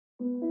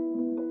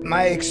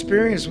My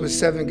experience with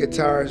seven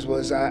guitars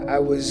was I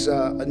was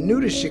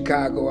new to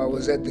Chicago. I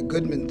was at the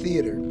Goodman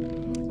Theater,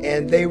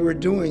 and they were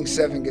doing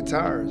seven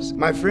guitars.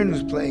 My friend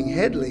who was playing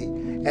Headley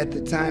at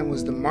the time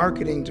was the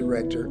marketing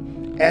director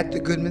at the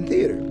Goodman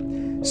Theater.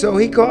 So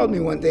he called me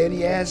one day and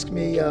he asked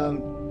me,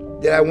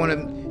 did I want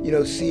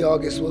to, see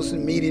August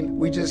Wilson, meet him.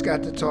 We just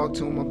got to talk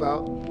to him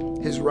about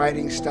his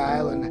writing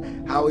style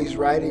and how he's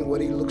writing, what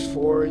he looks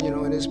for,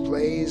 in his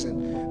plays,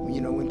 and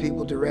when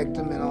people direct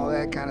him and all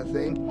that kind of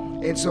thing.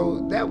 And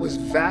so that was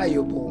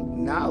valuable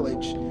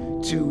knowledge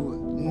to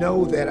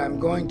know that I'm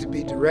going to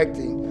be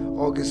directing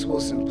August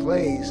Wilson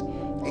plays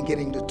and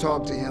getting to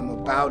talk to him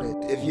about it.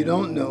 If you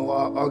don't know,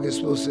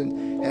 August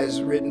Wilson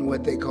has written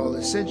what they call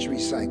a century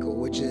cycle,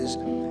 which is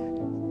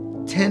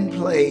 10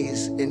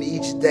 plays in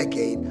each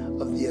decade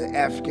of the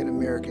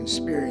African-American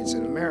experience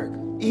in America.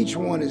 Each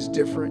one is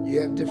different.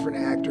 You have different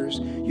actors.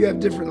 You have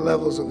different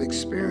levels of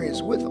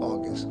experience with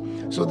August.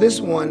 So this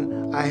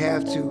one, I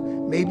have to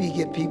maybe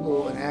get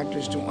people and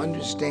actors to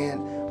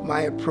understand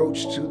my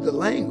approach to the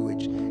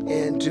language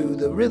and to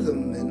the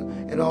rhythm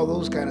and all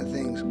those kind of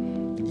things.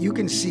 You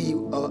can see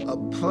a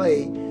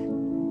play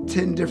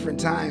 10 different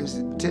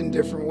times, 10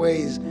 different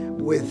ways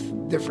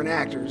with different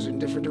actors and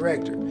different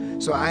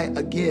directors. So I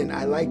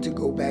like to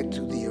go back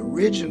to the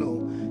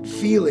original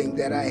feeling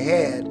that I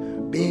had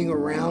being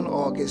around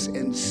August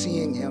and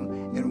seeing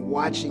him and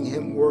watching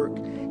him work,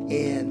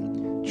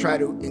 and try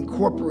to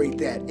incorporate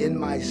that in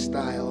my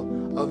style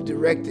of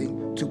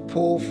directing to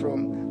pull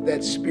from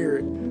that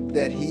spirit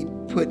that he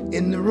put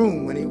in the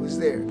room when he was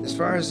there. As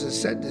far as the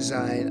set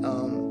design,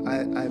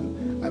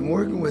 I'm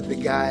working with a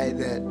guy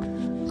that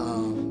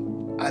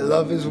I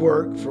love his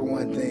work, for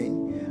one thing.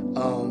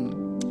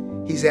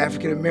 He's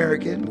African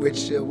American,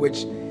 which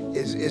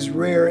is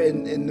rare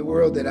in the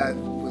world that I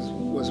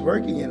was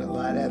working in a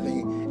lot,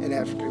 having an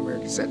African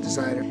American set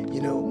designer.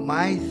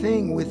 My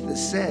thing with the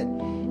set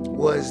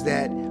was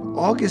that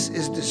August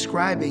is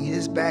describing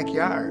his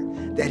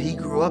backyard that he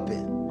grew up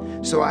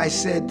in. So I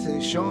said to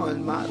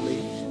Sean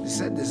Motley, the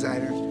set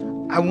designer,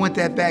 I want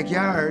that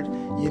backyard,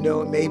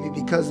 maybe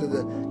because of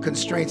the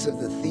constraints of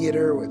the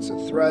theater, where it's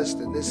a thrust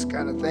and this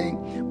kind of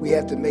thing, we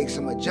have to make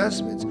some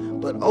adjustments.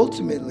 But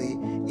ultimately,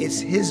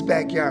 it's his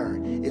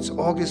backyard. It's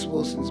August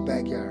Wilson's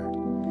backyard.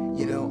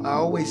 I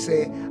always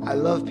say I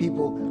love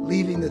people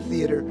leaving the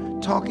theater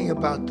talking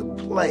about the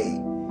play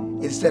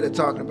instead of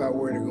talking about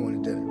where they're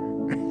going to dinner.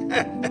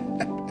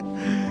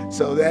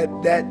 So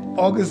that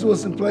August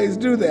Wilson plays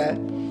do that.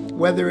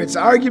 Whether it's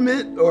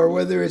argument or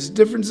whether it's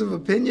difference of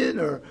opinion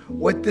or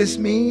what this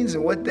means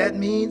and what that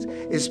means,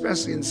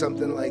 especially in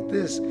something like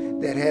this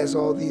that has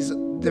all these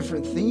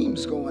different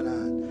themes going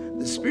on,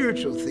 the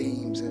spiritual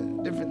themes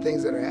and different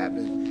things that are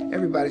happening,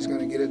 everybody's going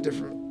to get a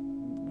different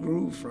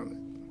groove from it.